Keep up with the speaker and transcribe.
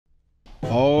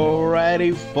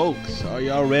Alrighty, folks, are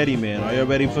y'all ready, man? Are y'all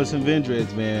ready for some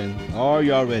Vendreads, man? Are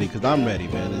y'all ready? Because I'm ready,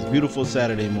 man. It's a beautiful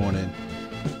Saturday morning.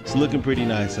 It's looking pretty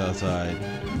nice outside.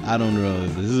 I don't know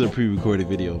if this is a pre-recorded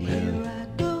video, man.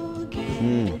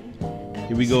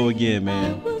 Here we go again,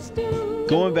 man.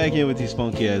 Going back in with these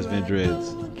funky ass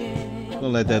Vendreads. Gonna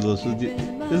let that little,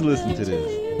 just listen to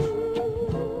this.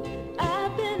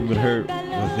 You've been heard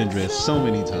with Vendreads so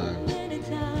many times.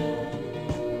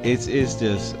 It's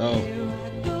just, oh.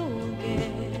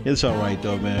 It's all right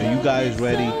though, man. You guys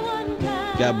ready?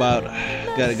 Got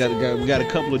a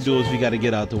couple of duels we got to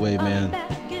get out the way, man.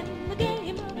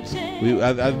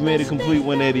 I've made a complete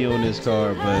 180 on this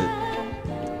car, but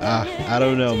I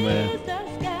don't know, man.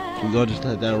 We're gonna just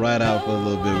let that ride out for a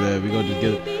little bit, man. We're gonna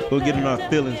just we'll get in our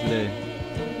feelings today.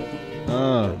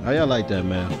 How y'all like that,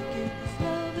 man?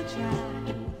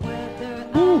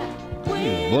 Woo. She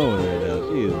is blowing right now.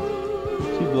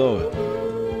 She's blowing.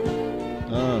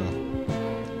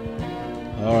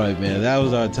 All right, man, that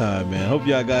was our time, man. Hope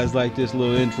y'all guys like this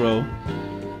little intro.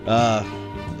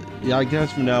 Yeah, I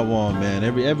guess from now on, man,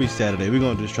 every Saturday we're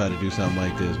gonna just try to do something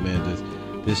like this, man.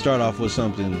 Just start off with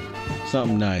something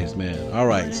nice, man. All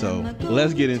right, so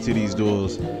let's get into these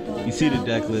duels. You see the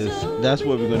deck list. That's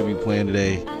what we're gonna be playing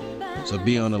today. So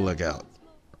be on the lookout.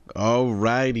 All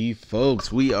righty,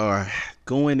 folks, we are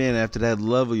going in after that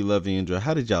lovely intro.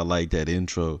 How did y'all like that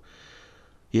intro?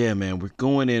 Yeah, man, we're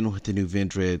going in with the new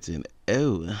Vendreads, and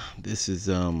oh, this is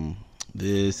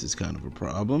kind of a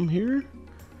problem here.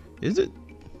 Is it?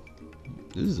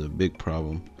 This is a big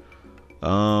problem.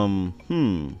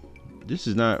 This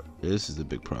is a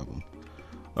big problem.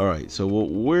 All right, so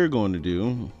what we're going to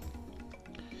do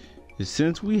is,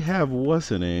 since we have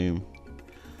what's a name,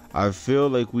 I feel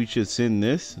like we should send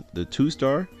this the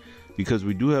 2-star, because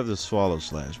we do have the Swallow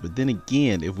Slash. But then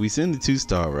again, if we send the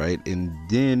 2-star, right, and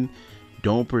then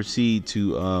don't proceed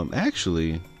to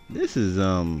actually, this is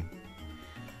let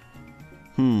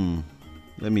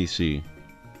me see.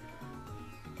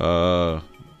 I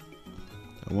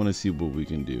want to see what we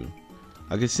can do.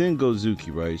 I can send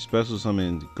Gozuki, right? Special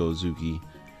summon Gozuki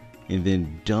and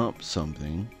then dump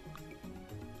something.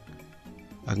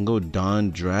 I can go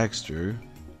Don Dragster.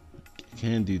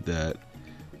 Can do that.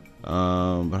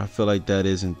 But I feel like that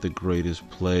isn't the greatest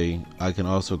play. I can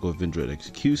also go Vendread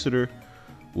Executioner,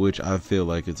 which I feel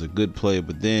like it's a good play.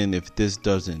 But then if this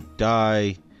doesn't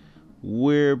die,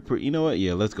 you know what?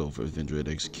 Yeah, let's go for Vendread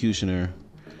Executioner.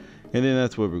 And then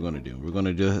that's what we're going to do. We're going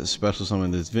to just special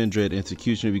summon this Vendread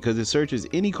Executioner because it searches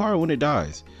any card when it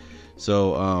dies.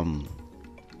 So,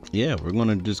 yeah, we're going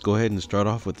to just go ahead and start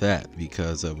off with that,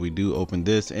 because we do open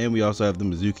this, and we also have the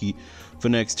Mizuki for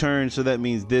next turn. So that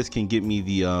means this can get me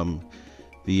the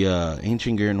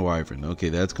Ancient Gear and Wyvern. Okay,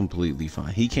 that's completely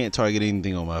fine. He can't target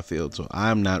anything on my field, so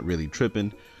I'm not really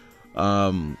tripping.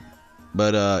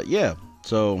 Yeah,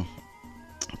 so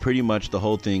pretty much the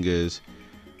whole thing is,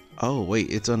 oh wait,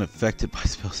 it's unaffected by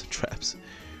spells and traps.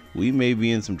 We may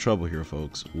be in some trouble here,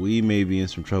 folks. We may be in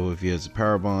some trouble if he has a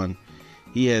Power Bond.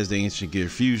 He has the Ancient Gear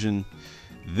Fusion.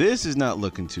 This is not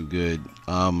looking too good.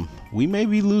 We may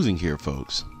be losing here,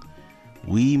 folks.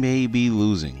 We may be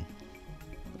losing.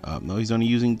 No, he's only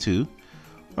using 2.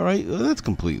 All right, well, that's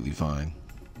completely fine.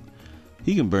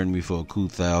 He can burn me for a cool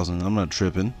 1,000. I'm not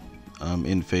tripping.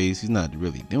 In phase, he's not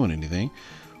really doing anything.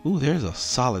 Ooh, there's a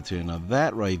Solitaire. Now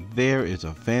that right there is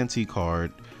a fancy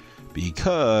card,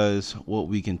 because what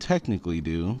we can technically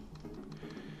do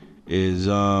is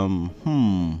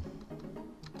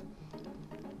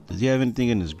does he have anything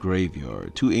in his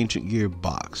graveyard? 2 Ancient Gear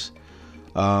box.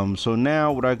 So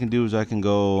now what I can do is I can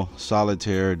go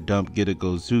Solitaire, dump, get a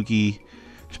Gozuki,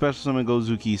 special summon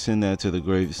Gozuki, send that to the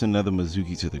grave, send another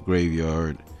Mizuki to the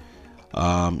graveyard.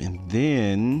 And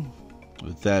then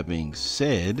with that being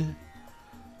said,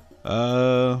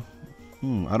 I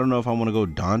don't know if I want to go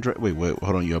wait,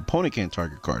 hold on. Your opponent can't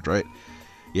target cards, right?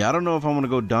 Yeah, I don't know if I want to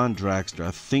go Don Dragster.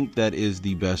 I think that is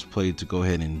the best play to go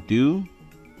ahead and do.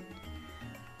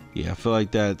 Yeah, I feel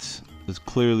like that's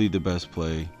clearly the best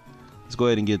play. Let's go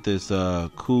ahead and get this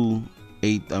cool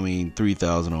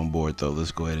 3,000 on board though.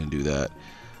 Let's go ahead and do that.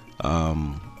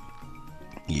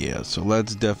 Yeah, so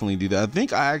let's definitely do that. I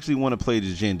think I actually want to play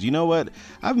the Jin. You know what?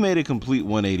 I've made a complete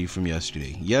 180 from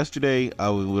yesterday. Yesterday,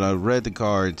 when I read the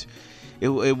cards,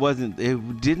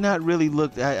 it did not really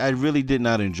look, I really did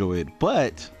not enjoy it.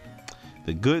 But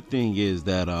the good thing is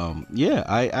that, yeah,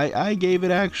 I gave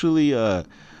it actually a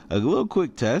little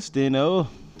quick test, and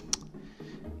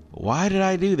why did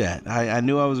I do that? I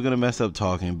knew I was going to mess up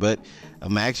talking, but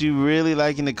I'm actually really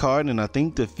liking the card, and I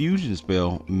think the fusion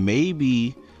spell may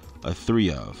be a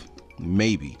 3 of.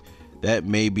 Maybe. That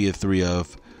may be a 3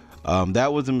 of.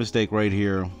 That was a mistake right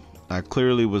here. I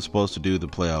clearly was supposed to do the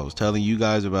play I was telling you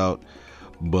guys about,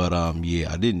 but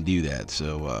yeah, I didn't do that.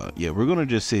 So yeah, we're gonna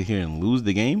just sit here and lose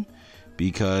the game,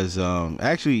 because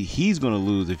actually he's gonna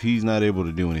lose if he's not able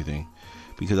to do anything,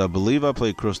 because I believe I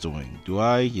played Crystal Wing. Do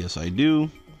I? Yes, I do.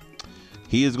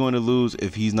 He is going to lose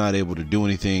if he's not able to do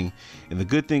anything. And the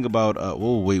good thing about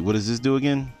whoa, wait, what does this do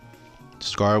again?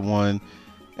 Discard one,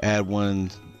 add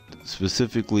one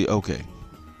specifically. Okay,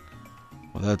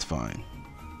 well, that's fine.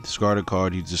 Discard a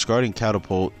card. He's discarding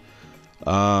Catapult.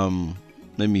 Let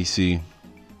me see.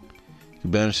 You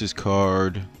banish this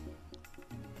card.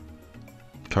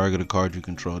 Target a card you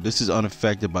control. This is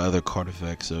unaffected by other card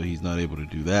effects, so he's not able to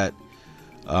do that.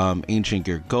 Ancient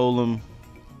Gear Golem.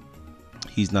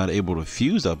 He's not able to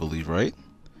fuse, I believe, right?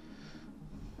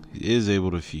 He is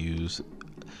able to fuse.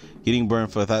 Getting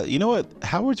burned for that. You know what?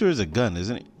 Howard's is a gun,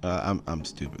 isn't it? I'm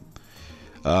stupid.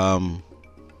 Oh,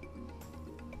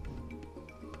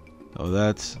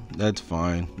 that's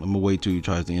fine. I'm gonna wait till he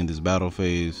tries to end his battle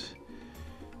phase.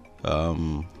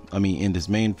 I mean, end his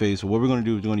main phase. So what we're gonna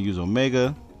do is we're gonna use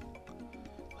Omega.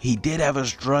 He did have a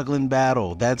struggling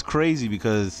battle. That's crazy,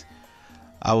 because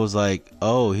I was like,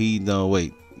 oh, no,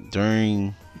 wait.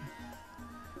 During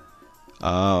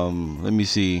let me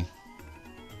see.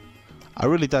 I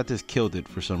really thought this killed it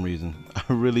for some reason. I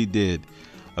really did.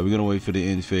 We're gonna wait for the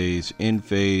end phase. End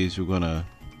phase, we're gonna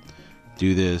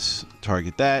do this.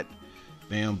 Target that.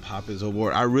 Bam, pop his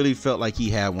award. I really felt like he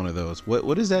had one of those.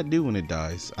 What does that do when it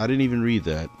dies? I didn't even read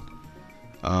that.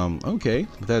 Okay,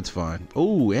 that's fine.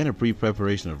 Oh, and a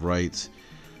pre-preparation of rights.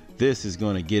 This is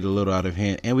gonna get a little out of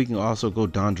hand, and we can also go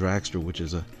Don Dragster,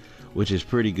 which is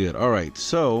pretty good. All right,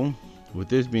 so with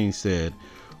this being said,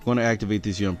 I'm going to activate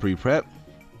this young pre-prep.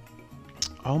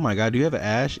 Oh my god, do you have an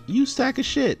Ash? You stack of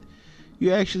shit.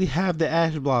 You actually have the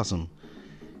Ash Blossom.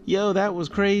 Yo, that was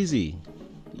crazy.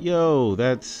 Yo,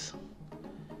 that's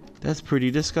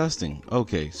pretty disgusting.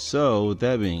 Okay, so with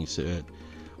that being said,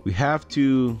 we have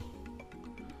to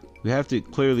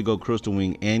clearly go Crystal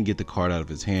Wing and get the card out of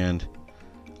his hand.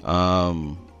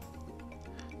 So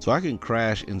I can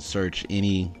crash and search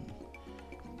any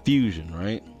fusion,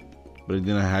 right? But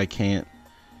then I can't.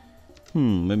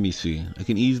 Let me see. I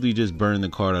can easily just burn the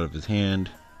card out of his hand.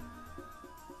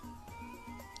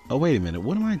 Oh, wait a minute.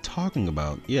 What am I talking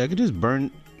about? Yeah, I could just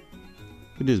burn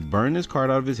this card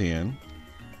out of his hand.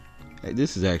 Hey,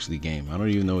 this is actually game. I don't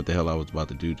even know what the hell I was about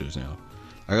to do just now.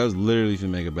 Like, I was literally gonna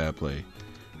make a bad play.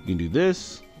 You can do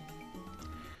this.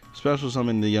 Special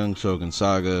summon the Young Shogun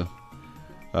Saga.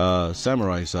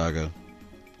 Samurai Saga.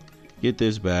 Get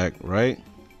this back, right?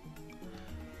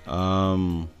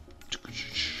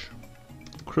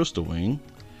 Crystal Wing.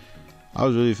 I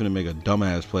was really finna make a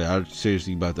dumbass play. I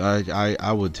seriously about to,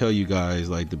 I would tell you guys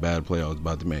like the bad play I was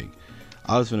about to make.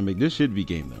 I was finna make, this should be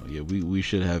game though. Yeah, we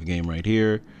should have game right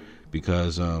here,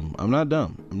 because I'm not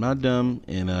dumb. I'm not dumb,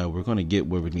 and we're gonna get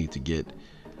where we need to get,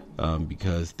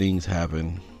 because things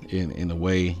happen in a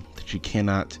way that you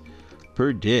cannot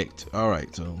predict. All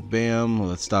right, so bam,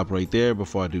 let's stop right there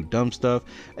before I do dumb stuff.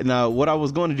 And now what I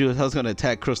was going to do is I was going to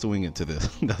attack Crystal Wing into this.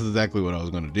 That's exactly what I was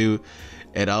going to do.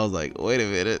 And I was like, wait a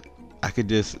minute, I could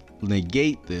just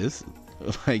negate this,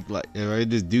 like if I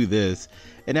just do this,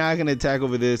 and now I can attack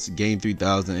over this, gain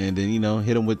 3,000, and then, you know,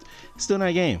 hit him with, still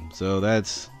not game. So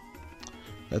that's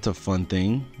a fun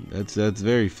thing. That's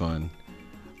very fun.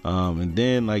 And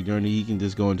then like during he can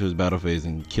just go into his battle phase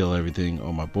and kill everything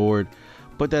on my board.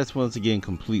 But that's once again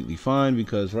completely fine,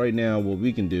 because right now what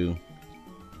we can do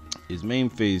is main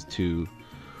phase 2.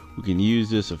 We can use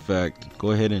this effect.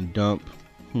 Go ahead and dump.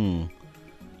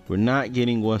 We're not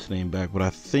getting what's name back, but I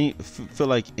feel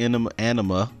like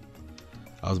anima.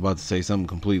 I was about to say something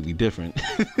completely different.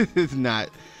 It's not.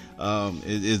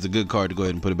 It's a good card to go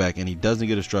ahead and put it back, and he doesn't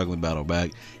get a struggling battle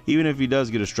back. Even if he does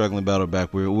get a struggling battle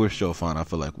back, we're still fine. I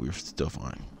feel like we're still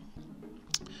fine.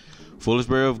 Foolish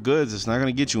Bearer of Goods, it's not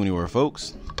gonna get you anywhere,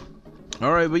 folks.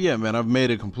 All right, but yeah, man, I've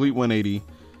made a complete 180.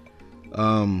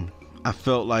 I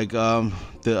felt like the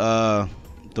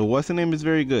what's the name is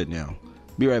very good now.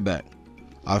 Be right back.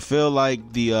 I feel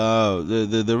like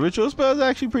the ritual spell is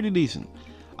actually pretty decent.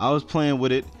 I was playing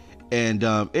with it, and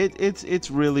it's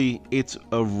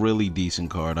a really decent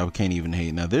card. I can't even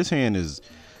hate. Now this hand is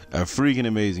a freaking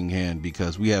amazing hand,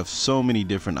 because we have so many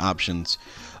different options.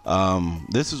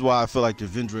 This is why I feel like the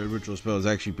Vendreads ritual spell is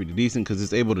actually pretty decent, because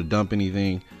it's able to dump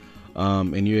anything,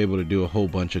 and you're able to do a whole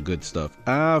bunch of good stuff.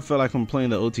 I feel like I'm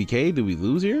playing the OTK. Do we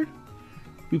lose here?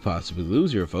 We possibly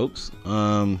lose here, folks.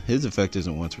 His effect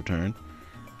isn't once returned.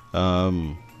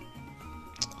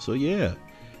 So yeah.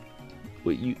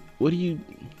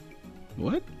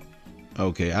 What?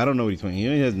 Okay, I don't know what he's playing. He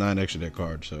only has 9 extra deck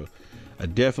cards, so I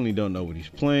definitely don't know what he's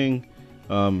playing.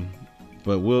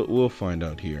 But we'll find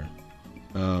out here.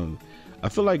 I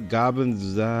feel like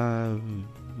Goblins.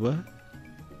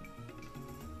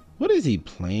 What is he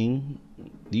playing?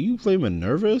 Do you play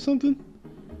Minerva or something?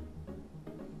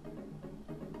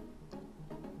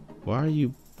 Why are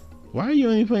you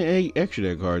only playing 8 extra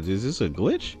deck cards? Is this a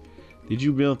glitch? Did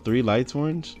you build 3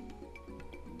 Lightsworns?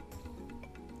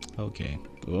 Okay,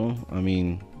 well, I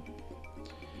mean,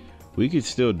 we could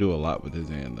still do a lot with his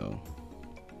hand though.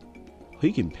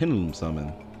 He can Pendulum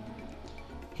Summon.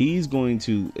 He's going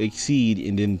to exceed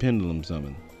and then Pendulum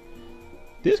Summon.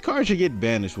 This card should get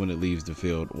banished when it leaves the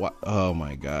field. What? Oh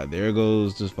my god, there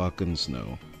goes the fucking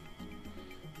snow.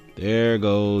 There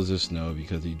goes the snow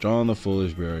because he's drawn the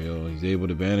Foolish Burial. He's able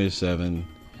to banish 7.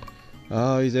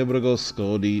 Oh, he's able to go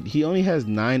Skull Deed. He only has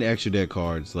 9 extra deck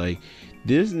cards. Like,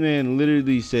 this man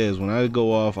literally says, when I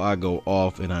go off,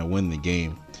 and I win the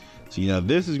game. So,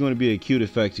 this is going to be a cute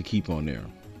effect to keep on there.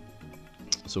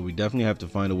 So we definitely have to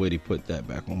find a way to put that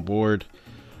back on board.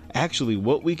 Actually,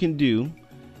 what we can do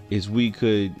is we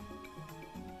could...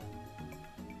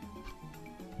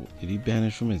 Did he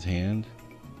banish from his hand?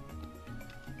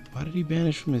 Why did he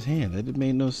banish from his hand? That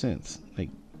made no sense. Like,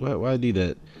 why do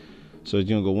that? So it's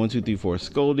gonna go 1, 2, 3, 4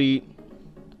 Scoldy.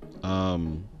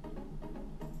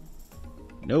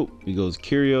 Nope. He goes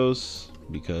Curios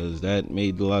because that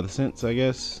made a lot of sense, I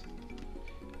guess.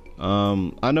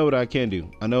 I know what I can do.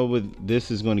 I know what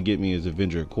this is going to get me is a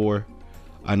Vendread Core.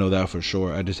 I know that for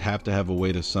sure. I just have to have a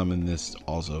way to summon this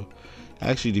also.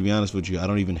 Actually, to be honest with you, I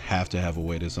don't even have to have a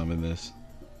way to summon this.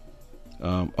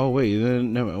 Oh wait,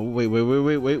 no,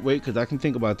 wait, because I can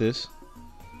think about this.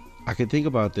 I can think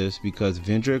about this because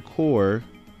Vendread Core.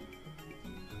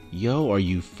 Yo, are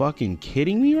you fucking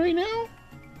kidding me right now?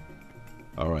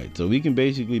 All right, so we can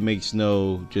basically make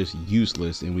Snow just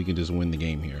useless, and we can just win the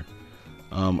game here.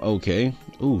 Okay.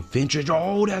 Ooh, Vendread.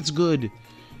 Oh, that's good.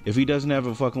 If he doesn't have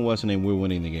a fucking what's the name, we're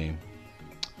winning the game.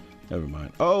 Never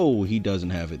mind. Oh, he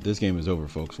doesn't have it. This game is over,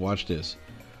 folks. Watch this.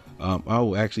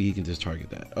 Oh, actually, he can just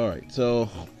target that. All right, so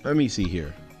let me see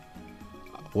here.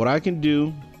 What I can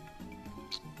do,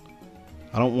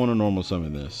 I don't want to normal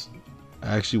summon this.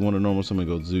 I actually want to normal summon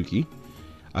Godzuki.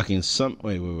 I can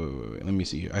wait. Let me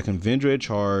see here. I can Vendread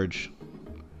charge.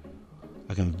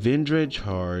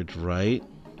 Right?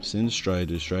 Send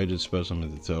Strider. Strider special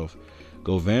summons itself.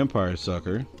 Go Vampire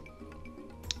Sucker.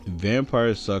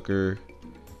 Vampire Sucker.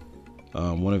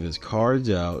 One of his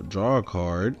cards out. Draw a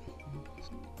card.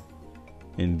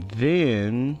 And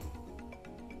then,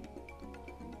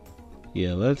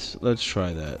 yeah, let's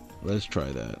try that. Let's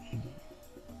try that.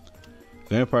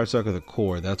 Vampire Sucker the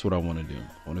Core. That's what I want to do.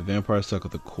 I want to Vampire Sucker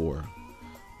the Core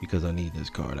because I need this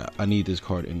card. I need this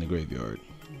card in the graveyard.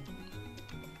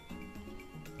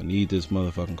 I need this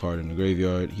motherfucking card in the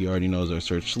graveyard. He already knows our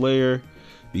Search Slayer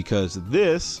because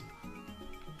this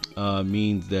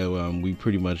means that we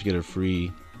pretty much get a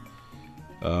free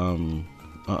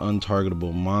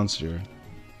untargetable monster.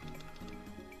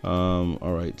 All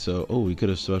right, so we could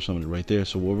have special summoned it right there.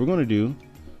 So what we're going to do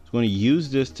is going to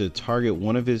use this to target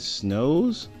one of his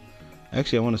snows.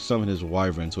 Actually, I want to summon his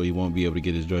Wyvern so he won't be able to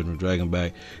get his Judgment Dragon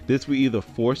back. This will either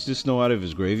force the snow out of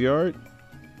his graveyard.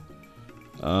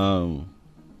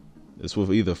 This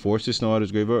will either force the snow out of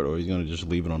his graveyard, or he's going to just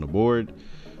leave it on the board,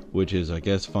 which is, I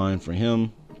guess, fine for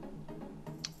him,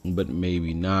 but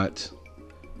maybe not.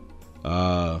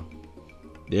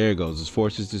 There it goes. It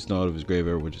forces the snow out of his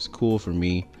graveyard, which is cool for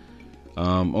me.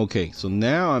 Okay, so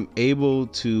now I'm able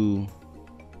to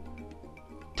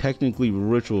technically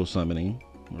ritual summoning,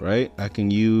 right? I can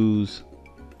use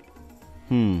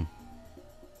all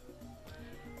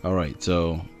right,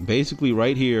 so basically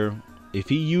right here, if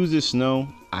he uses snow,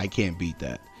 I can't beat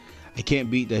that. I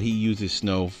can't beat that he uses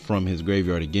snow from his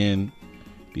graveyard again,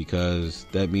 because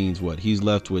that means what? He's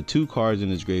left with 2 cards in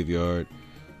his graveyard.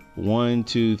 1,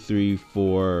 2, 3,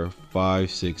 4,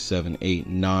 5, 6, 7, 8,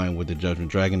 9 with the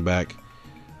Judgment Dragon back.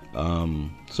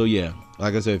 So yeah,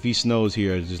 like I said, if he snows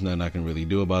here, there's just nothing I can really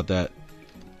do about that.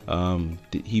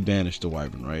 He banished the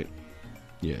Wyvern, right?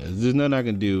 Yeah, there's nothing I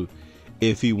can do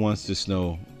if he wants to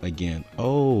snow again.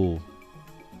 Oh,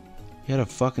 he had a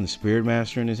fucking Spirit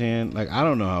Master in his hand. Like, I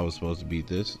don't know how I was supposed to beat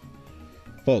this,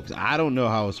 folks. I don't know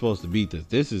how I was supposed to beat this.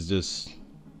 This is just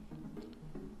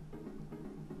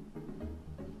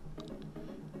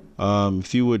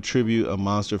if you would tribute a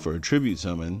monster for a tribute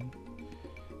summon.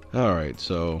 All right,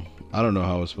 so I don't know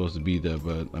how I was supposed to beat that,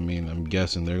 but I mean, I'm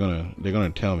guessing they're gonna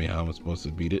tell me how I'm supposed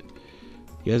to beat it.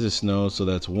 He has a snow, so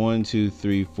that's 1, 2,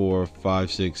 3, 4,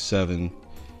 5, 6, 7,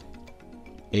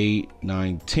 8,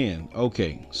 9, 10.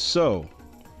 Okay, so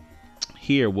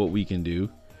here, what we can do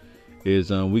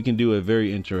is we can do a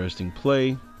very interesting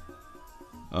play.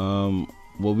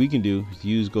 What we can do is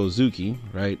use Gozuki,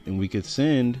 right? And we could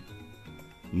send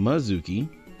Mazuki,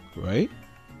 right?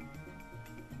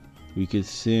 We could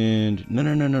send, no.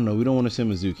 We don't want to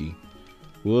send Mazuki.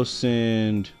 We'll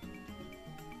send,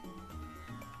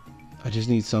 I just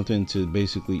need something to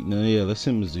basically, no, yeah, let's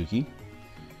send Mazuki.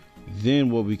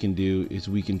 Then what we can do is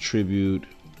we can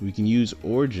use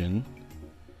Origin.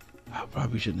 I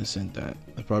probably shouldn't have sent that.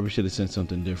 I probably should have sent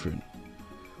something different.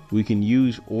 We can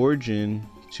use Origin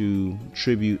to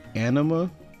tribute Anima.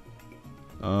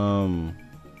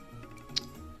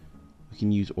 We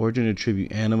can use Origin to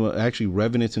tribute Anima. Actually,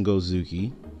 Revenants and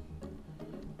Gozuki.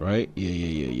 Right?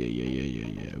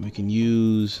 Yeah. We can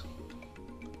use.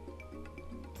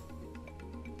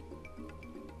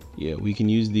 Yeah, we can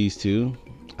use these two.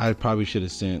 I probably should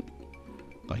have sent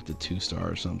like the 2-star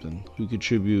or something. We could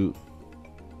tribute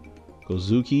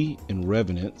Gozuki and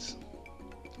Revenants.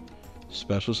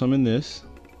 Special summon this.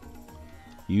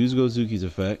 Use Gozuki's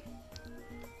effect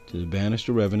to banish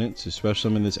the Revenants. To special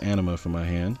summon this Anima from my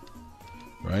hand.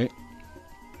 Right?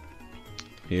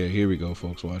 Here we go,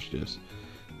 folks. Watch this.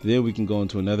 Then we can go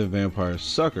into another Vampire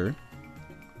Sucker,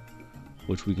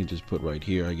 which we can just put right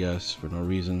here, I guess, for no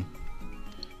reason.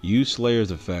 Use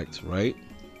Slayer's effect, right?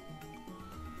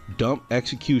 Dump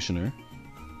Executioner.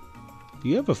 Do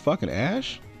you have a fucking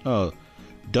Ash? Oh,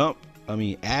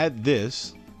 add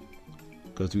this,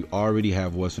 because we already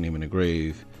have what's the name in the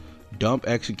grave. Dump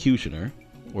Executioner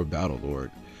or Battle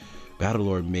Lord. Battle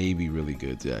Lord may be really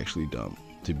good to actually dump,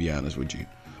 to be honest with you.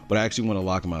 But I actually want to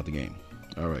lock him out the game.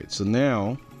 All right, so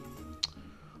now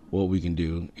what we can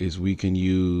do is we can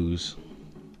use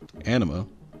Anima,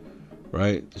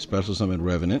 right? To special summon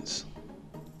Revenants.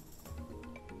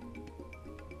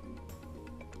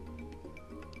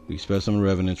 We special summon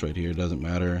Revenants right here, doesn't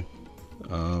matter.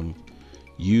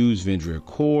 Use Vendreads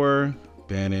Core,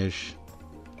 banish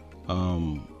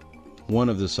one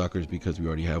of the suckers because we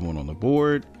already have one on the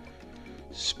board.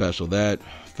 Special that,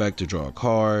 effect to draw a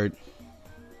card.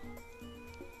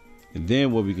 And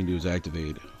then what we can do is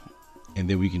activate. And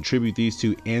then we can tribute these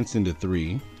two and send a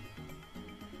 3.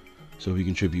 So we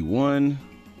can tribute 1.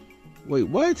 Wait,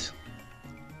 what?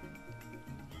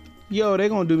 Yo, they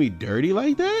gonna do me dirty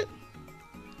like that?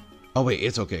 Oh wait,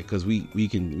 it's okay, because we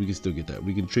can still get that.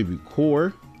 We can tribute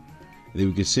Core, then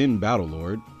we can send Battle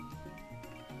Lord.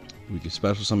 We can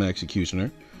special summon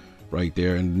Executioner right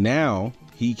there, and now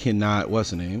he cannot,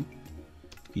 what's the name?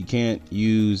 He can't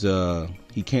use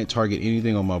he can't target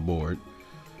anything on my board.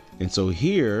 And so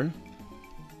here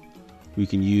we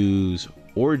can use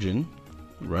Origin,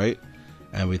 right?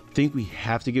 And we think we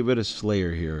have to get rid of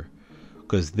Slayer here,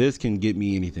 because this can get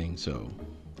me anything. So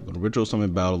I'm gonna ritual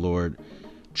summon Battle Lord,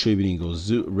 tributing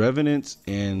Revenants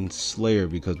and Slayer,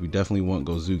 because we definitely want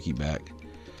Gozuki back.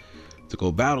 To go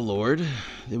Battle Lord,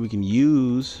 then we can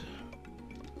use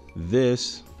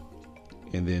this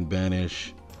and then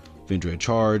banish Vendreads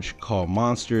Charge, call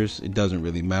monsters. It doesn't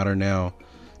really matter now,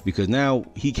 because now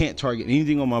he can't target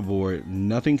anything on my board.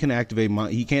 Nothing can activate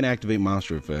he can't activate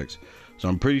monster effects. So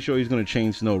I'm pretty sure he's going to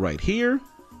change Snow right here.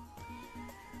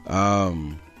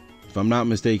 If I'm not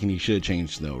mistaken, he should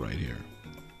change Snow right here,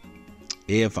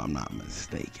 if I'm not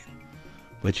mistaken.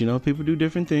 But you know, people do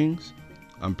different things.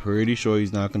 I'm pretty sure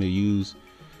he's not going to use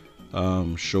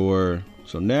Sure.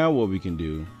 So now what we can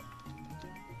do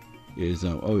is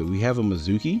oh, we have a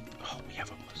Mazuki. Oh, we have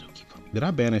a Mazuki. Did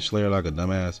I banish Slayer like a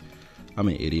dumbass? I'm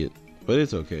an idiot, but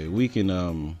it's okay. We can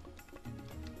oh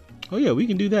yeah, we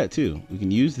can do that too. We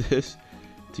can use this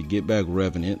to get back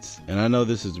Revenants, and I know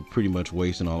this is pretty much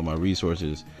wasting all of my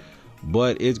resources,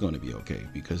 but it's going to be okay,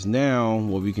 because now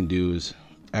what we can do is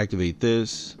activate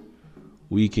this.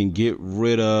 We can get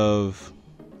rid of,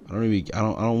 I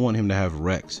don't want him to have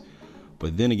Rex,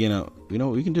 but then again, you know,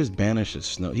 we can just banish the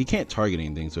Snow. He can't target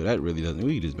anything, so that really doesn't,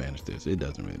 we can just banish this. It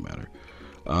doesn't really matter.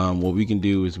 What we can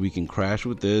do is we can crash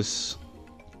with this.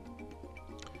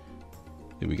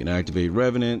 Then we can activate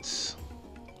Revenants,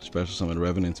 special summon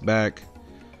Revenants back.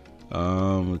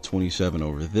 27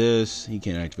 over this. He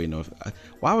can't activate no.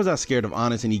 Why was I scared of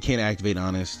Honest and he can't activate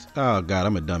Honest? Oh god,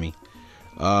 I'm a dummy.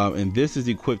 And this is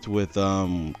equipped with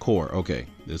Core. Okay,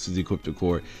 this is equipped with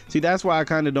Core. See, that's why I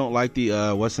kind of don't like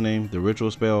the what's the name, the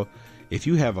ritual spell. If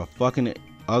you have a fucking,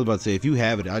 I was about to say, if you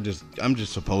have it, I'm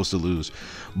just supposed to lose.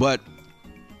 But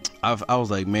I was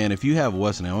like, man, if you have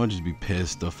what's the name, I want to just be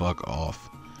pissed the fuck off.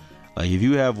 Like, if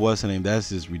you have what's the name, that's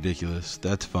just ridiculous.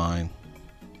 That's fine.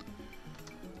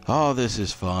 All this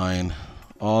is fine.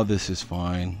 All this is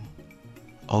fine.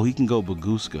 Oh, he can go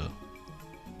Baguska,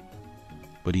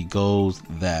 but he goes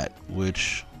that,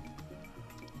 which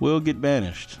will get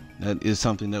banished. That is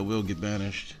something that will get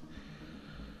banished.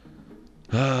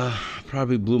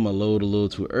 Probably blew my load a little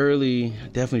too early.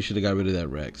 Definitely should have got rid of that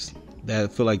Rex. I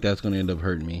feel like that's going to end up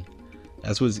hurting me.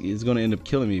 That's what's going to end up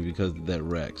killing me because of that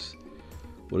Rex.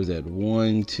 What is that?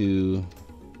 1, 2,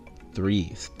 3.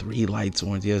 It's 3 light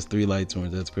swords. Yes, 3 light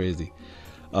swords. That's crazy.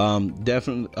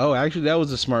 Definitely. Oh, actually, that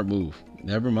was a smart move.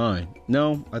 Never mind.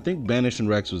 No, I think banishing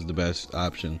Rex was the best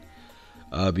option.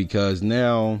 Because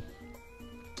now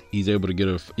he's able to get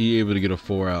a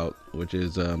 4 out, which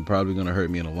is probably going to hurt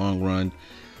me in the long run.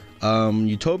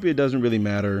 Utopia doesn't really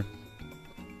matter.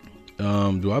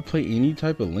 Do I play any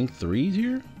type of link 3s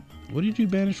here? What did you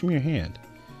banish from your hand?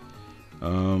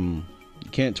 You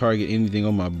can't target anything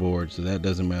on my board, so that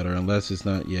doesn't matter unless it's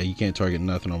not. Yeah, you can't target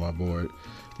nothing on my board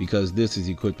because this is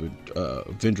equipped with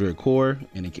Vendread core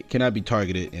and it cannot be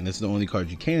targeted, and it's the only card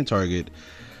you can target.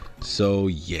 So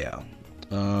yeah.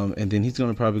 And then he's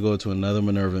gonna probably go to another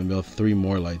Minerva and mill 3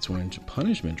 more light swords.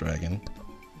 Punishment Dragon.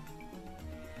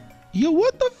 Yo,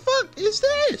 what the fuck is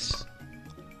this?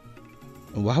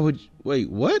 Why would wait?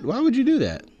 What? Why would you do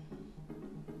that?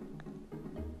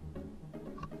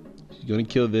 He's gonna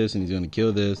kill this, and he's gonna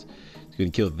kill this. He's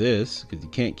gonna kill this because you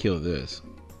can't kill this.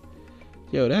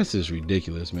 Yo, that's just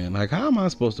ridiculous, man. Like, how am I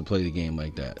supposed to play the game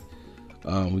like that?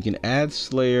 We can add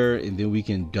Slayer, and then we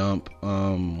can dump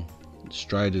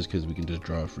Striders because we can just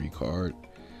draw a free card.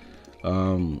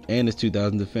 And it's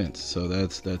 2000 defense, so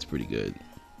that's pretty good.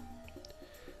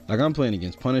 Like, I'm playing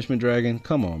against Punishment Dragon.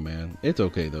 Come on, man. It's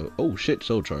okay though. Oh shit,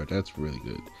 Soul Charge. That's really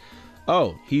good.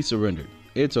 Oh, he surrendered.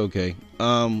 It's okay.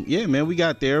 Yeah, man, we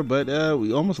got there, but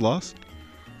we almost lost.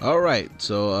 All right,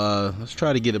 so let's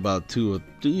try to get about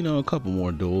a couple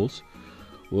more duels.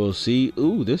 We'll see.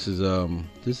 Ooh, this is a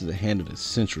hand of the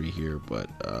century here, but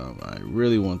I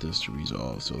really want this to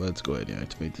resolve. So let's go ahead and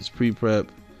activate this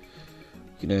pre-prep.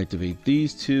 We can activate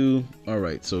these 2. All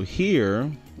right, so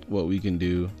here, what we can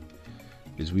do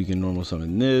is we can normal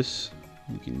summon this.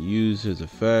 We can use his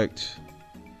effect.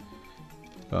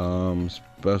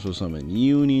 Special summon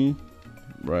Uni,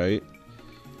 right?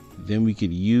 Then we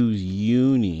could use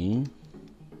Uni.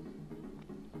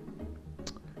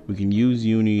 We can use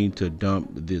Uni to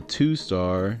dump the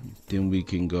 2-star. Then we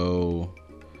can go.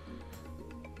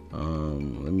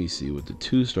 Let me see with the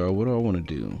 2-star. What do I want to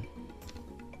do?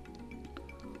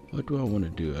 What do I want to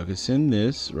do? I can send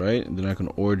this, right? And then I can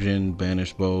Origin,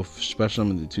 banish both, special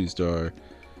summon the 2-star.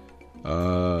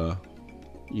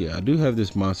 Yeah, I do have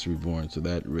this Monster Reborn, so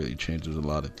that really changes a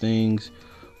lot of things.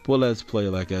 But let's play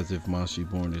like as if Monster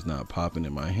Reborn is not popping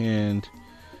in my hand.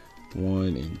 1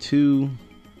 and 2.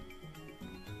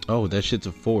 Oh, that shit's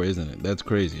a 4, isn't it? That's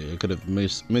crazy. I could have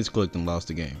misclicked and lost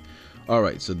the game. All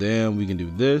right, so then we can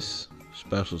do this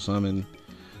special summon.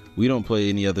 We don't play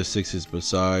any other 6s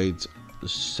besides the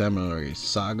Samurai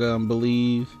Saga, I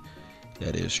believe.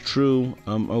 That is true.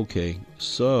 Okay,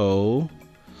 so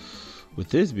with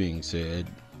this being said,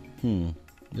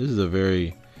 this is a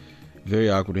very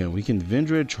awkward hand. We can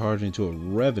Vendread charge into a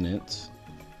Revenant,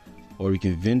 or we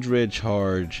can Vendread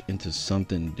charge into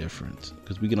something different,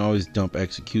 because we can always dump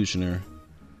Executioner.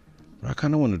 But I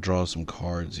kind of want to draw some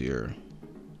cards here.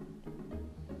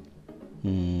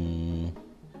 We're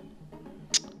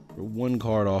 1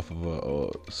 card off of a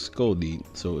Skull Deep.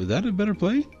 So is that a better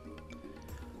play?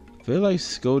 I feel like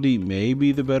Skull Deep may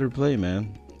be the better play,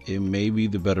 man. It may be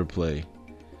the better play.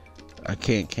 I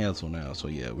can't cancel now, so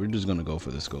yeah, we're just gonna go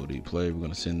for the Skull Deep play. We're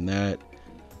gonna send that.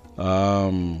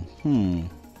 I'm gonna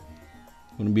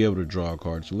be able to draw a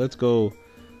card. So let's go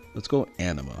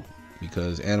Anima,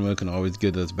 because Anima can always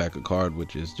get us back a card,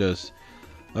 which is just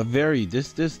a very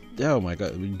oh my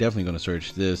god, we're definitely gonna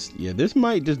search this. Yeah, this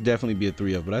might just definitely be a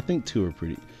 3-of, but I think 2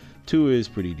 is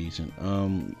pretty decent.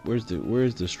 Where's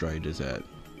the Striders at?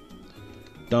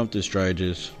 Dump the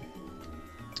Striders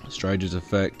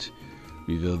effect.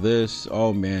 Reveal this.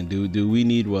 Oh man, do we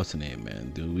need what's the name,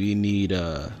 man? Do we need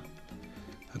I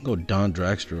can go Don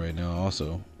Dragster right now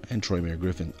also, and Troymere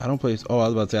Griffin. I don't play. Oh, I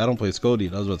was about to say I don't play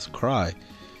Scoldy. I was about to cry.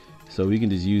 So we can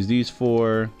just use these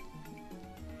 4.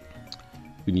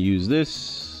 We can use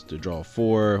this to draw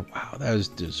 4. Wow, that is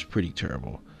just pretty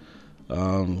terrible.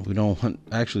 We don't want.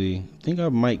 Actually, I think I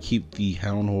might keep the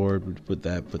Hound Horde. Put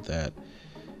that.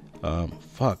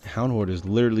 Fuck, Hound Horde is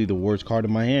literally the worst card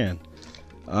in my hand.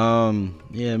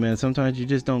 Yeah, man, sometimes you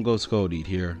just don't go Skull Eat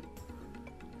here.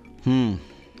 I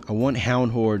want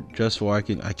Hound Horde just so I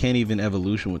can't even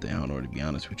evolution with the Hound Horde, to be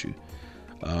honest with you.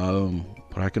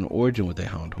 But I can Origin with the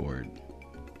Hound Horde.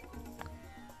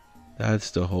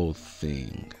 That's the whole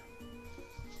thing.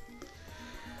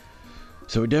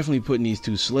 So we're definitely putting these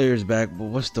 2 Slayers back, but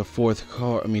what's the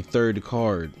third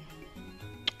card?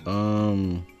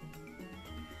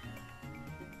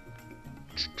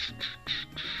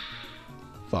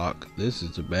 Fuck, this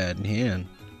is a bad hand.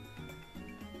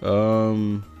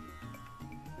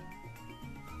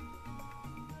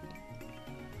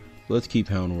 Let's keep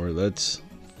Houndward.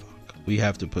 Fuck, we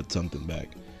have to put something back.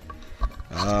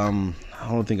 I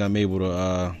don't think I'm able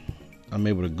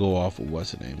to go off of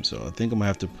what's the name, so I think I'm gonna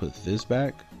have to put this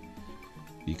back,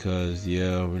 because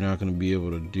yeah, we're not gonna be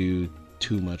able to do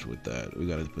too much with that. We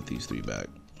gotta put these 3 back.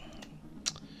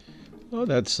 Oh,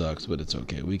 that sucks, but it's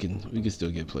okay. We can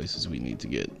still get places we need to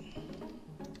get.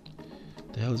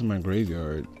 The hell is my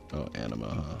graveyard? Oh, Anima,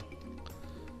 huh?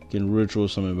 Getting ritual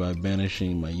summoned by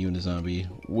banishing my Unizombie,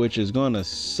 which is gonna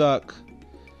suck.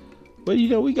 But you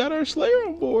know, we got our Slayer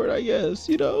on board, I guess,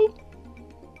 you know.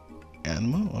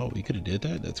 Anima? Oh, we could have did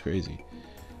that? That's crazy.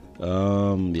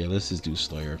 Yeah, let's just do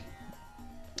Slayer.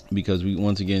 Because we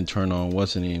once again turn on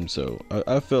what's the name, so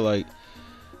I feel like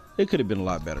it could have been a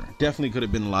lot better. Definitely could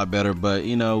have been a lot better, but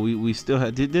you know, we still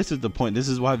had, this is the point. This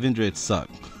is why Vendreads suck.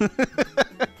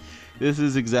 This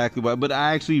is exactly why. But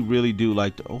I actually really do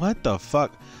like what the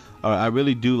fuck? I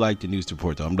really do like the news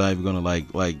report though. I'm not even gonna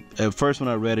like at first when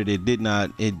I read it,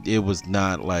 it was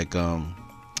not like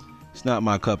it's not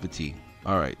my cup of tea.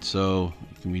 All right, so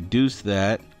you can reduce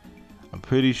that. I'm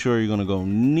pretty sure you're gonna go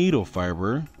needle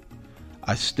fiber.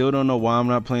 I still don't know why I'm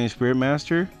not playing Spirit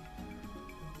Master,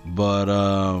 but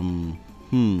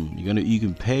you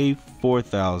can pay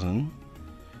 4,000.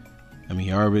 I mean,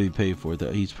 he already paid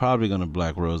 4,000. He's probably gonna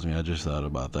Black Rose me. I just thought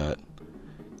about that.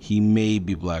 He may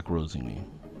be Black Rosing me.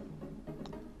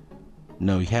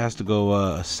 No, he has to go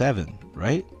a 7,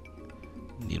 right?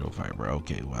 Needle fiber.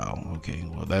 Okay, wow. Okay,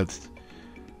 well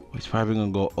he's probably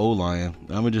gonna go O-Lion.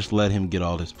 I'm gonna just let him get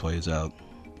all his plays out.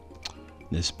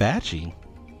 Nispatchy.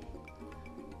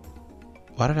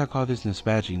 Why did I call this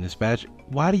Nispatchy? Nispatchy.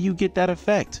 Why do you get that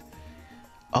effect?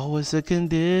 Oh, it's a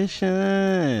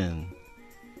condition.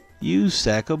 You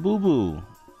sack a boo boo.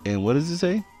 And what does it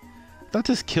say? I thought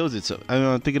this kills itself. I mean,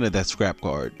 I'm thinking of that scrap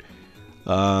card.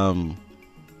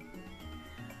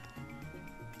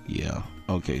 Yeah.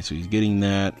 Okay, so he's getting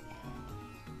that.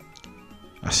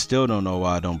 I still don't know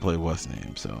why I don't play what's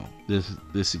name. So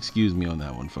this excuse me on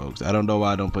that one, folks. I don't know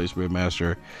why I don't play Spirit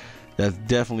Master. That's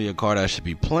definitely a card I should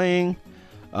be playing.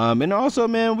 And also,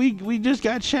 man, we just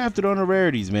got shafted on the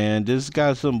rarities, man. Just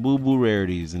got some boo-boo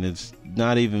rarities, and it's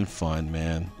not even fun,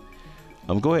 man.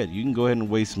 Go ahead. You can go ahead and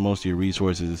waste most of your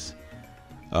resources.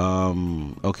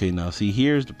 Okay, now see,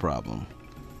 here's the problem.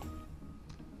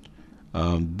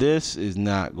 This is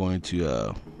not going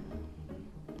to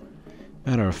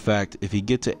matter of fact, if he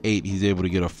gets to 8, he's able to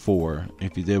get a 4.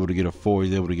 If he's able to get a 4,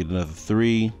 he's able to get another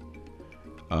 3.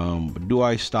 But do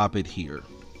I stop it here?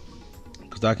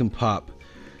 Because I can pop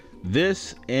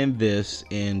this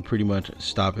and pretty much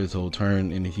stop his whole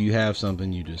turn. And if you have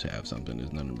something, you just have something.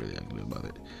 There's nothing really I can do about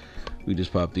it. We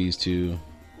just pop these 2.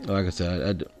 Like I said,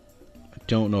 I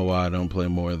don't know why I don't play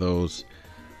more of those.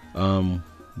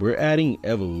 We're adding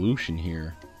evolution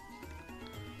here.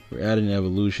 We're adding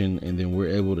evolution, and then we're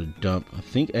able to dump, I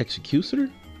think,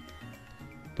 Executioner.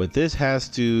 But this has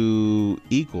to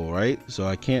equal, right? So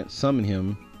I can't summon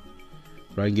him,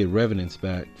 but I can get Revenants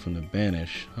back from the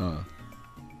banish, huh?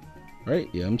 Right?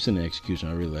 Yeah, I'm sending Execution.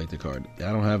 I really like the card.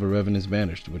 I don't have a Revenants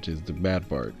banished, which is the bad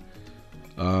part.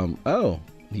 Oh,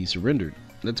 he surrendered.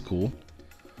 That's cool.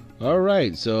 All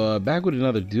right, so back with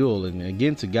another duel, and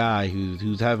against a guy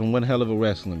who's having one hell of a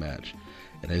wrestling match.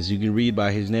 And as you can read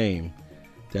by his name,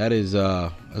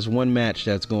 that's one match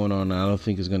that's going on. I don't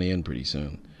think it's going to end pretty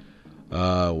soon.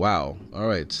 Wow. All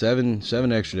right, seven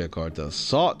extra deck cards.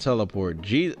 Assault Teleport.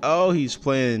 Jeez. Oh, he's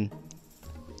playing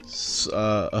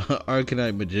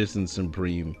Arcanite Magician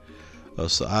Supreme.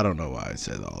 So I don't know why I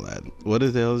said all that. What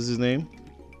the hell is his name?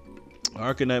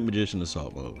 Arcanite Magician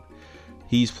Assault Mode.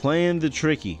 He's playing the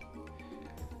tricky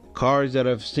cards that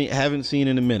haven't seen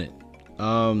in a minute.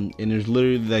 And there's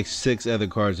literally like 6 other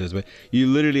cards. But you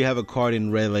literally have a card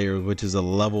in red layer, which is a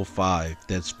level 5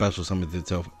 that special summons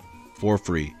itself for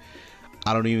free.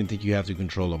 I don't even think you have to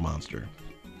control a monster.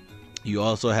 You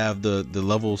also have the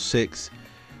level 6,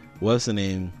 what's the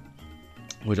name,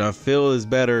 which I feel is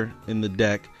better in the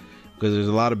deck because there's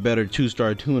a lot of better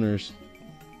 2-star tuners.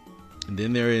 And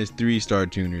then there is 3-star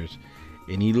tuners.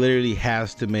 And he literally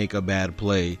has to make a bad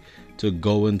play to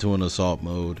go into an assault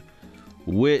mode,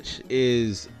 which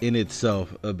is in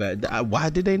itself a bad. Why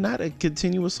did they not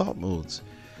continue assault modes?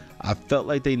 I felt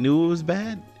like they knew it was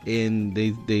bad, and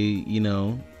they you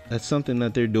know, that's something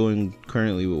that they're doing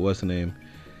currently with what's the name.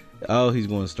 Oh, he's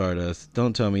going to Stardust.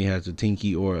 Don't tell me he has the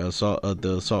Tinky or assault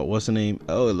the assault what's the name.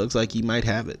 Oh, it looks like he might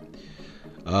have it.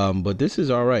 But this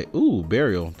is all right. Ooh,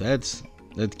 Burial. That's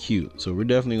cute. So we're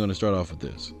definitely going to start off with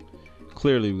this.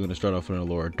 Clearly, we're going to start off with an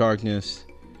Allure of Darkness.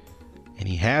 and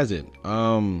he has it.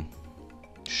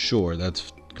 Sure,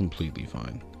 that's completely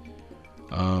fine.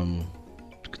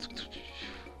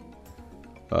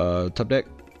 Top deck.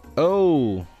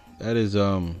 Oh, that is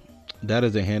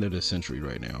a Hand of the Century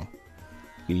right now.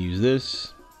 You can use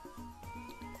this.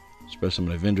 Special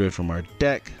summon a Vendread from our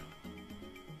deck,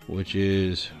 which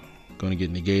is going to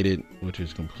get negated, which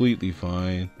is completely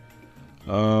fine.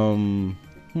 Can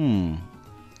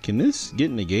this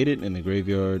get negated in the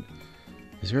graveyard?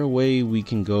 Is there a way we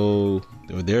can go?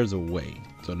 Or there's a way.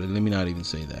 So let me not even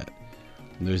say that.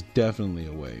 There's definitely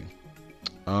a way.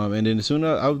 And then as soon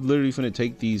as I was literally finna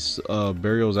take these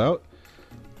burials out,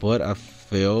 but I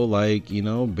feel like, you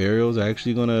know, burials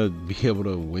actually gonna be able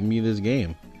to win me this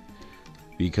game,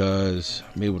 because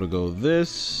I'm able to go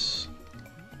this,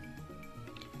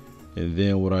 and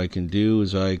then what I can do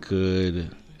is I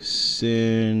could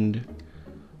send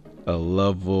a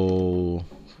level.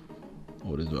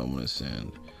 What is what I'm gonna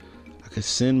send? I could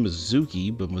send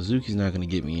Mizuki, but Mizuki's not gonna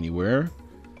get me anywhere.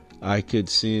 I could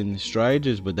send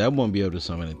Striges, but that won't be able to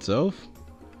summon itself.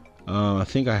 I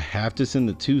think I have to send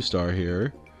the 2-star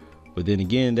here, but then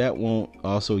again, that won't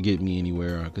also get me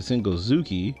anywhere. I could send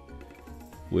Gozuki,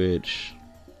 which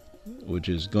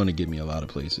is going to get me a lot of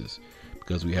places,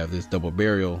 because we have this double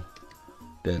burial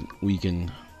that we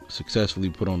can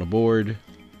successfully put on the board.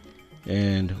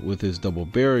 And with this double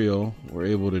burial, we're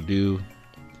able to do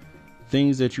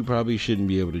things that you probably shouldn't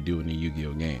be able to do in a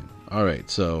Yu-Gi-Oh game. All right,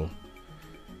 so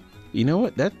you know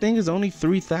what? That thing is only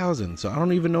 3,000, so I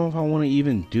don't even know if I want to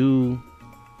even do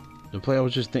the play. I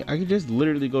was just thinking I could just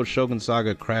literally go Shogun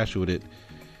Saga, crash with it,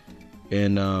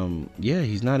 and yeah,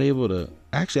 he's not able to.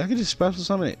 Actually, I could just special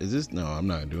summon it. Is this? No, I'm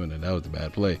not doing it. That was a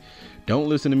bad play. Don't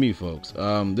listen to me, folks.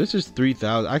 This is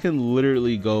 3,000. I can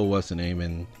literally go, what's the name,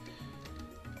 and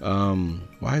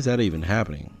why is that even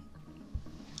happening?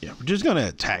 Yeah, we're just gonna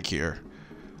attack here.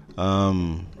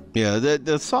 Yeah,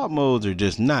 the assault modes are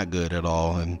just not good at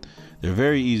all, and they're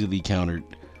very easily countered.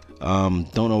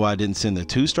 Don't know why I didn't send the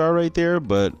 2-star right there,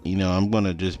 but you know, I'm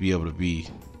gonna just be able to be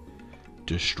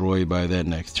destroyed by that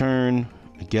next turn.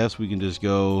 I guess we can just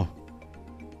go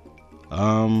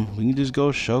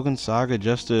Shogun Saga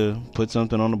just to put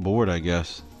something on the board, I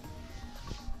guess.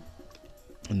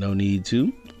 No need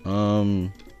to.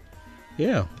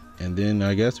 Yeah, and then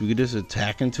I guess we could just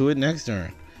attack into it next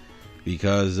turn,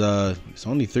 because it's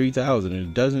only 3,000 and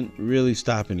it doesn't really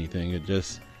stop anything. It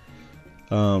just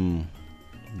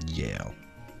yeah,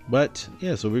 but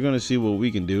yeah, so we're gonna see what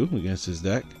we can do against this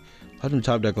deck. Let him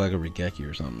top deck like a Regeki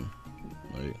or something,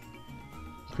 like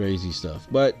crazy stuff.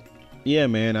 But yeah,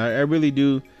 man, I really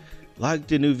do like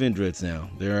the new Vendreads now.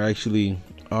 They're actually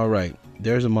all right.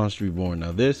 There's a Monster Reborn.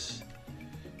 Now this,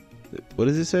 what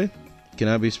does it say?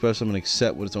 Cannot be special summoned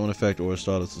except with its own effect or a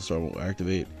starless star will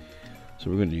activate. So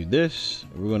we're gonna do this.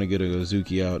 We're gonna get a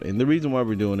Gozuki out, and the reason why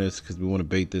we're doing this is because we want to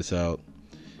bait this out.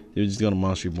 They're just gonna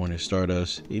Monster Reborn and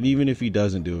Stardust, and even if he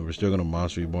doesn't do it, we're still gonna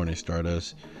Monster Reborn and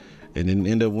Stardust, and then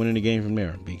end up winning the game from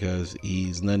there, because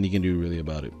he's nothing he can do really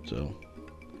about it. So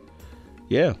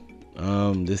yeah,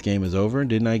 this game is over.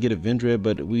 Did not get a Vendread,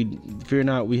 but we fear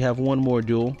not. We have one more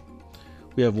duel.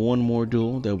 We have one more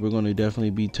duel that we're going to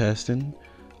definitely be testing,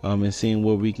 and seeing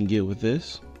what we can get with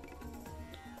this.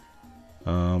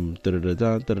 So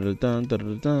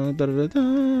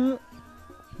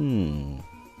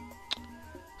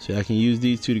I can use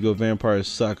these two to go Vampire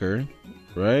Sucker,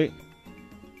 right?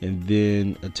 And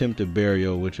then attempt a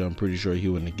burial, which I'm pretty sure he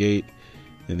will negate,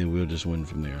 and then we'll just win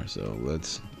from there. So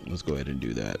let's go ahead and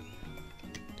do that.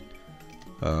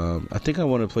 I think I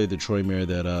want to play the Troy Mare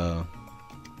that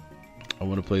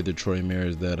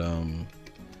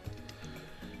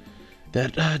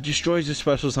that destroys the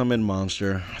special summon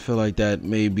monster. I feel like that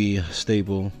may be a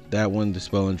staple. That one, the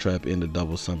Spell and Trap, and the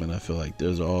double summon. I feel like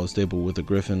those are all staple with the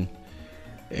Griffin.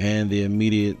 And the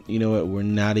immediate, you know what, we're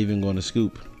not even going to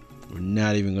scoop. We're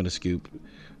not even going to scoop.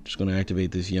 Just going to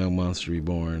activate this young Monster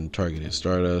Reborn, target his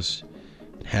Stardust,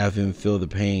 and have him feel the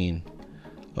pain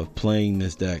of playing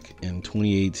this deck in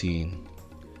 2018,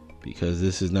 because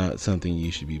this is not something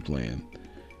you should be playing,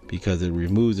 because it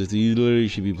removes it. You literally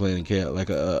should be playing like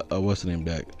a what's the name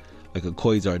deck, like a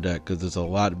Quasar deck, because it's a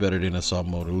lot better than Assault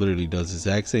Mode. It literally does the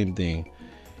exact same thing.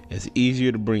 It's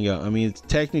easier to bring out. I mean, it's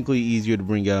technically easier to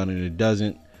bring out, and it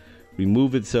doesn't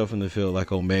remove itself in the field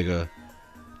like Omega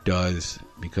does,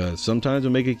 because sometimes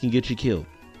Omega can get you killed.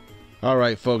 All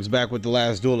right, folks, back with the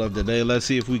last duel of the day. Let's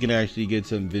see if we can actually get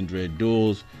some Vendread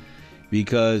duels,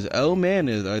 because oh man,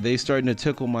 are they starting to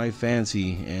tickle my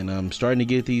fancy, and I'm starting to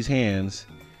get these hands.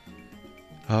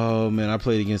 Oh man, I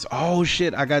played against, oh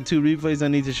shit, I got two replays I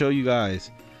need to show you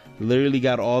guys. Literally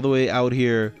got all the way out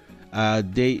here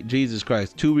Jesus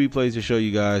Christ, 2 replays to show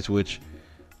you guys, which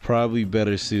probably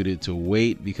better suited to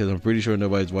wait because I'm pretty sure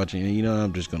nobody's watching. And you know,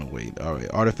 I'm just gonna wait. All right,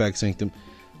 Artifact Sanctum.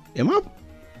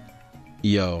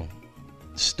 Yo,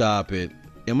 stop it.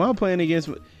 Am I playing against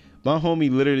my homie?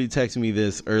 Literally texted me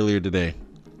this earlier today.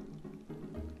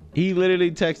 He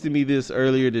literally texted me this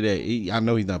earlier today. I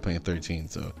know he's not playing 13,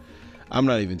 so I'm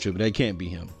not even tripping. That can't be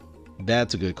him.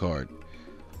 That's a good card.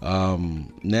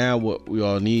 Now what we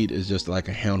all need is just like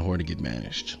a Hound Horde to get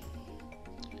managed,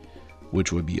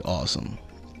 which would be awesome.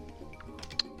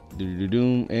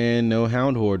 And no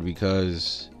Hound Horde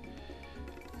because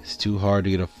it's too hard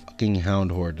to get a fucking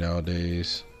Hound Horde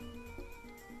nowadays.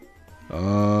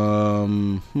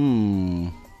 I'm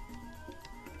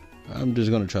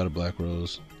just gonna try the Black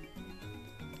Rose.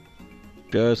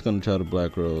 Just gonna try the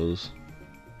Black Rose.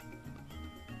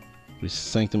 We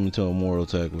Sanctum into a Mortal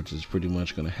Tech, which is pretty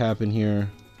much gonna happen here.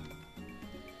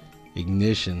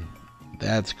 Ignition.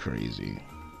 That's crazy.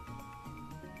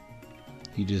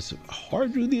 He just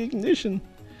hard drew the Ignition.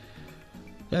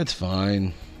 That's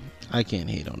fine. I can't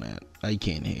hate on that. I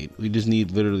can't hate. We just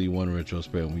need literally 1 Ritual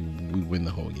Spell and we win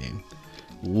the whole game.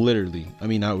 Literally. I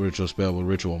mean, not Ritual Spell, but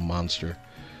Ritual Monster.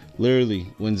 Literally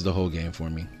wins the whole game for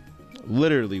me.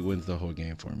 Literally wins the whole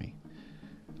game for me.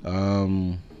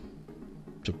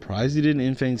 Surprised he didn't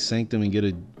Infang Sanctum and get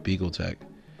a Beagle Tech.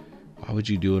 Why would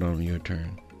you do it on your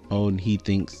turn? Oh, and he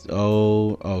thinks,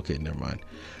 oh, okay, never mind.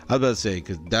 I was about to say,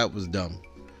 because that was dumb.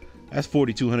 That's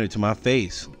 4,200 to my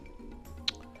face.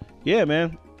 Yeah,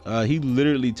 man. He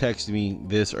literally texted me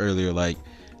this earlier, like,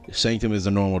 Sanctum is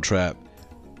a normal trap.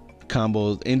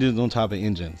 Combos, engines on top of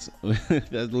engines.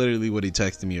 That's literally what he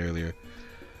texted me earlier.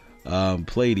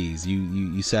 Pleiades,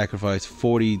 you sacrificed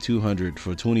 4,200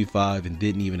 for 25 and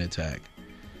didn't even attack.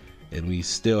 And we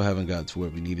still haven't got to where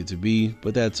we needed to be,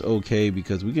 but that's okay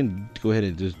because we can go ahead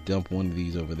and just dump one of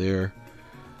these over there.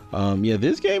 Yeah,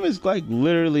 this game is like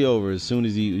literally over as soon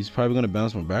as he's probably gonna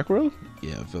bounce my back row.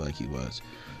 Yeah, I feel like he was.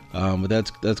 But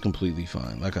that's completely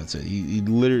fine. Like I said, he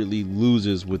literally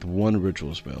loses with 1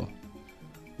 Ritual Spell.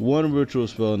 1 Ritual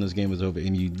Spell and this game is over,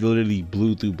 and you literally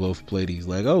blew through both Pleiades.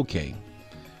 Like, okay.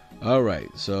 All right,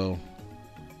 so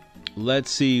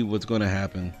let's see what's gonna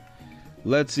happen.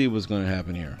 Let's see what's gonna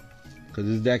happen here. Because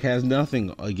this deck has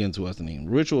nothing against what's the name.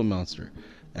 Ritual Monster.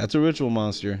 That's a Ritual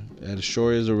Monster. That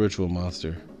sure is a Ritual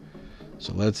Monster.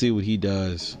 So let's see what he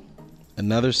does.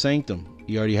 Another Sanctum.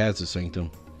 He already has a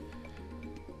Sanctum.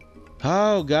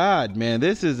 Oh God, man,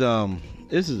 this is a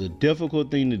difficult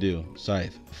thing to do.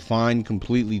 Scythe, fine,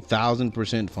 completely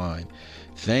 1000% fine.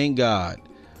 Thank God.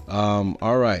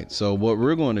 All right, so what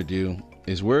we're going to do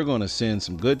is we're going to send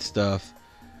some good stuff.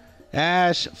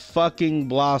 Ash fucking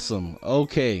Blossom.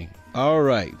 Okay. All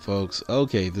right, folks.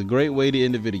 Okay, the great way to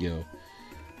end the video.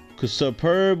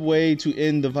 Superb way to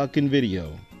end the fucking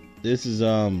video. This is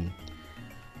oh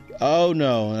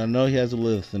no, I know he has a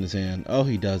Lilith in his hand. Oh,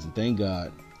 he doesn't. Thank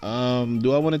God.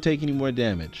 Do I want to take any more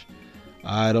damage?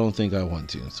 I don't think I want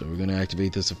to. So we're gonna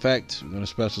activate this effect. We're gonna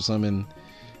special summon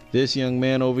this young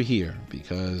man over here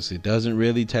because it doesn't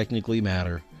really technically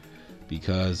matter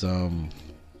because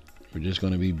we're just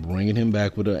gonna be bringing him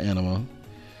back with an anima.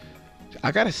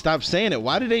 I gotta stop saying it.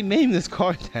 Why did they name this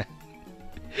card that?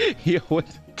 Yo, what?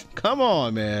 Come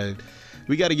on, man.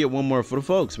 We got to get one more for the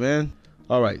folks, man.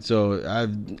 All right, so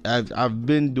I've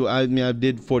been doing. I mean, I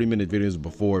did 40-minute videos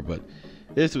before, but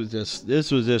this was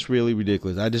just really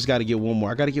ridiculous. I just got to get one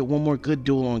more. I got to get one more good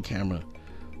duel on camera.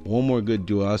 One more good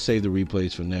duel. I'll save the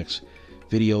replays for next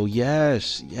video.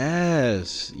 Yes,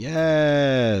 yes,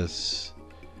 yes,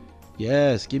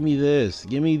 yes. Give me this.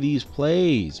 Give me these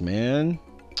plays, man.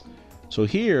 So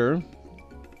here,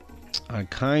 I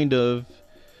kind of,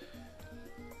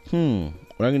 what I'm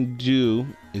gonna do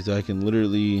is I can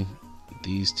literally,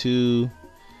 these two,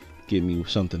 give me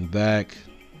something back.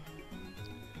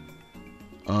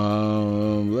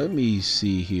 Let me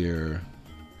see here.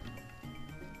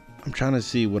 I'm trying to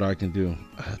see what I can do.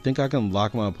 I think I can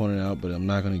lock my opponent out, but I'm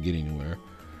not gonna get anywhere.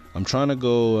 I'm trying to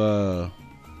go,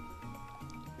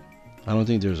 I don't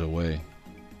think there's a way.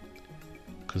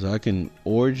 Because I can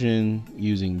Origin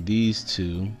using these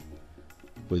two,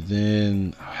 but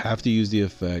then I have to use the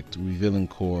effect, Revealing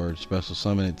Chord, Special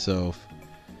Summon itself.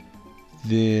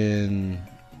 Then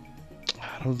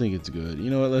I don't think it's good. You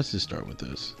know what? Let's just start with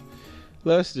this.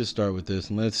 Let's just start with this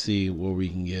and let's see what we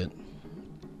can get.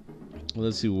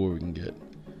 Let's see what we can get.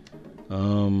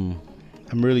 I'm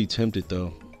really tempted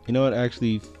though. You know what?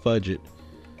 Actually, fudge it.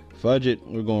 Fudge it.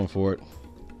 We're going for it.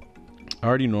 I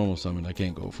already normal summoned. I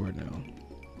can't go for it now.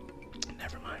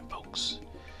 Never mind, folks.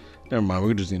 Never mind.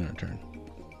 We're just in our turn.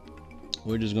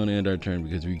 We're just going to end our turn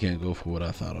because we can't go for what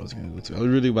I thought I was going to go to. I was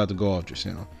really about to go after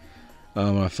sound.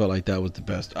 I felt like that was the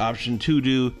best option to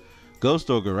do. Ghost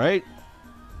Ogre, right?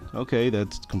 Okay,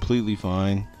 that's completely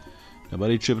fine.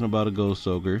 Nobody tripping about a Ghost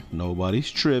Ogre. Nobody's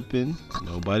tripping.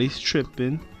 Nobody's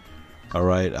tripping. All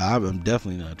right, I'm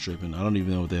definitely not tripping. I don't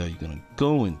even know what the hell you're going to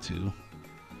go into,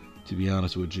 to be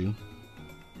honest with you.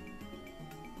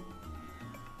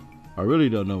 I really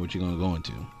don't know what you're going to go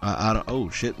into. I don't. Oh,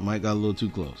 shit. Mike got a little too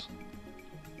close.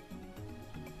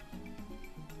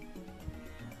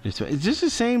 Is this the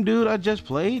same dude I just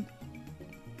played?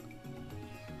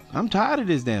 I'm tired of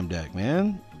this damn deck,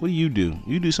 man. What do? You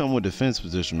do something with defense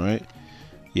position, right?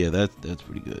 Yeah, that's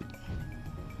pretty good.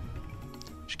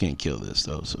 You can't kill this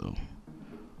though, so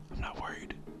I'm not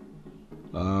worried.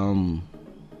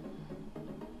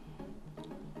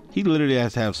 He literally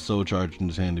has to have Soul Charge in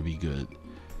his hand to be good.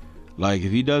 Like,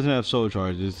 if he doesn't have Soul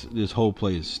Charge, this whole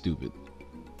play is stupid.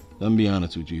 Let me be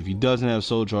honest with you. If he doesn't have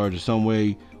Soul Charge or some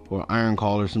way, or Iron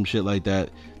Call or some shit like that,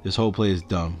 this whole play is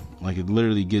dumb. Like, it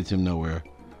literally gets him nowhere.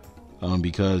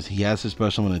 Because he has to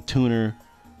special on a tuner,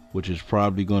 which is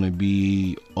probably going to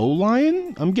be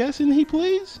O-Lion, I'm guessing he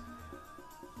plays.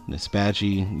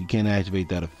 Nespachi, you can't activate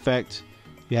that effect.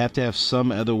 You have to have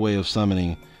some other way of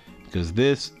summoning, because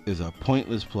this is a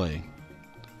pointless play.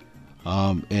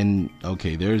 And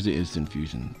okay, there's the instant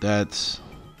fusion. That's,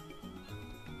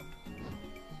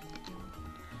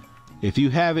 if you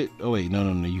have it, oh wait,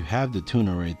 no, you have the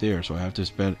tuner right there, so I have to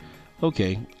spend.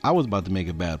 Okay, I was about to make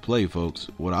a bad play, folks.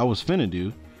 What I was finna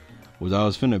do was I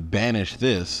was finna banish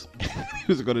this. He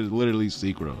was gonna literally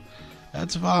synchro.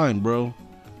 That's fine, bro.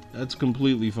 That's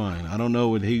completely fine. I don't know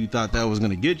what he thought that was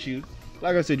gonna get you.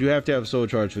 Like I said, you have to have Soul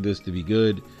Charge for this to be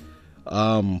good.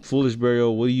 Foolish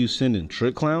Burial, what are you sending?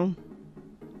 Trick Clown?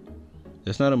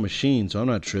 That's not a machine, so I'm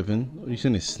not tripping. What are you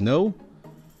sending? Snow?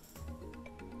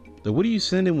 What are you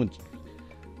sending when...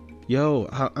 Yo,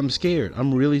 I'm scared.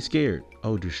 I'm really scared.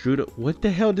 Oh, Destruda. What the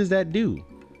hell does that do? You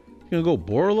gonna go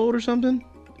Borreload or something?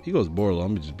 If he goes Borreload, I'm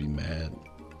gonna just be mad.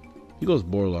 If he goes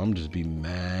Borreload, I'm just be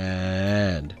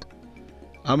mad.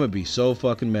 I'm gonna be so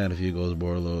fucking mad if he goes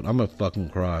Borreload. I'm gonna fucking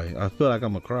cry. I feel like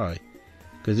I'm gonna cry.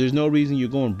 Because there's no reason you're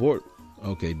going board.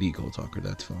 Okay, Decode Talker,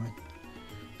 that's fine.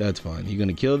 That's fine. You're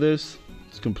gonna kill this?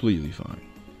 It's completely fine.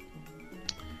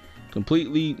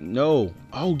 Completely no.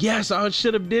 Oh yes, I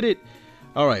should have did it.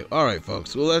 All right,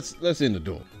 folks. Well, let's end the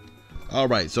duel. All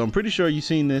right, so I'm pretty sure you've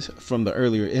seen this from the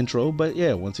earlier intro, but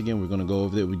yeah, once again, we're gonna go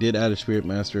over it. We did add a Spirit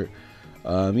Master.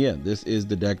 Yeah, this is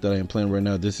the deck that I am playing right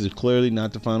now. This is clearly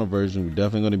not the final version. We're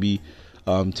definitely going to be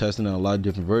testing out a lot of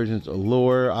different versions.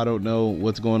 Allure, I don't know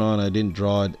what's going on. I didn't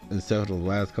draw it instead of the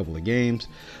last couple of games.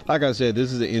 Like I said,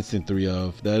 this is an instant 3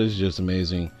 of. That is just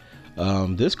amazing.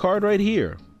 This card right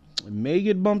here may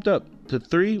get bumped up to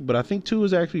 3, but I think 2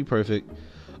 is actually perfect.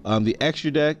 The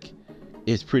extra deck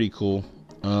is pretty cool.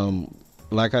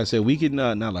 Like I said, we could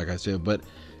not like I said, but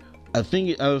I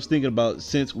was thinking about,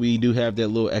 since we do have that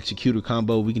little executor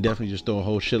combo, we can definitely just throw a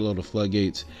whole shitload of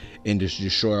floodgates and just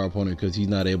destroy our opponent, because he's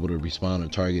not able to respond or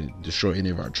target and destroy any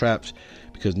of our traps,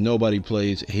 because nobody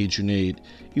plays Hate Grenade.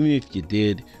 Even if you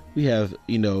did, we have,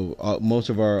 you know, most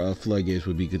of our floodgates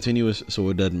would be continuous, so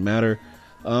it doesn't matter.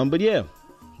 But yeah,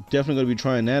 definitely going to be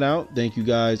trying that out. Thank you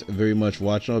guys very much for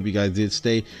watching. I hope you guys did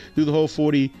stay through the whole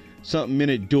 40 something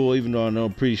minute duel, even though I know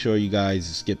I'm pretty sure you guys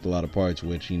skipped a lot of parts,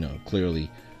 which, you know, clearly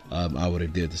I would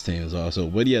have did the same as also.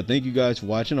 But yeah, thank you guys for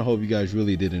watching. I hope you guys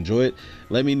really did enjoy it.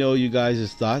 Let me know you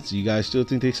guys' thoughts. You guys still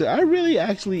think I really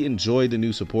actually enjoyed the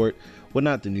new support. Well,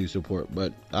 not the new support,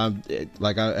 but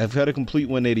I've had a complete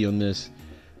 180 on this,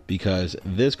 because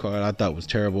this card I thought was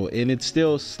terrible, and it's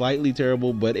still slightly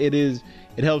terrible, but it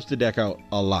helps the deck out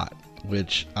a lot,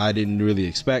 which I didn't really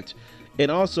expect. And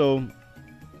also,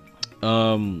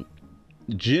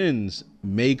 Jins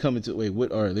may come into, wait,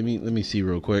 what are, let me see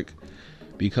real quick,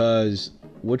 because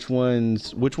which one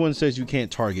says you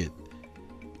can't target?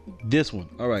 This one.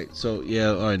 All right, so yeah,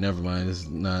 all right, never mind. This is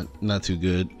not too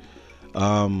good.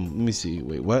 Let me see.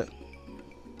 Wait, what?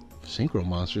 Synchro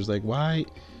monsters, like, why?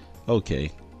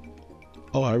 Okay.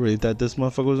 Oh, I really thought this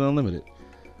motherfucker was unlimited.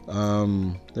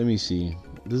 Let me see.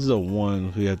 This is a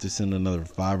 1. We have to send another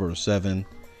 5 or 7.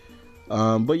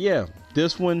 But yeah,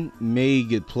 this one may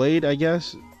get played, I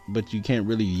guess, but you can't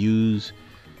really use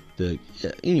the,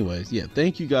 yeah, anyways, yeah,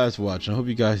 thank you guys for watching. I hope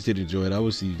you guys did enjoy it. I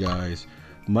will see you guys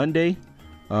Monday,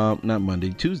 not Monday,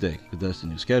 Tuesday, because that's the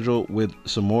new schedule, with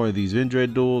some more of these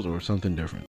Vendread duels or something different.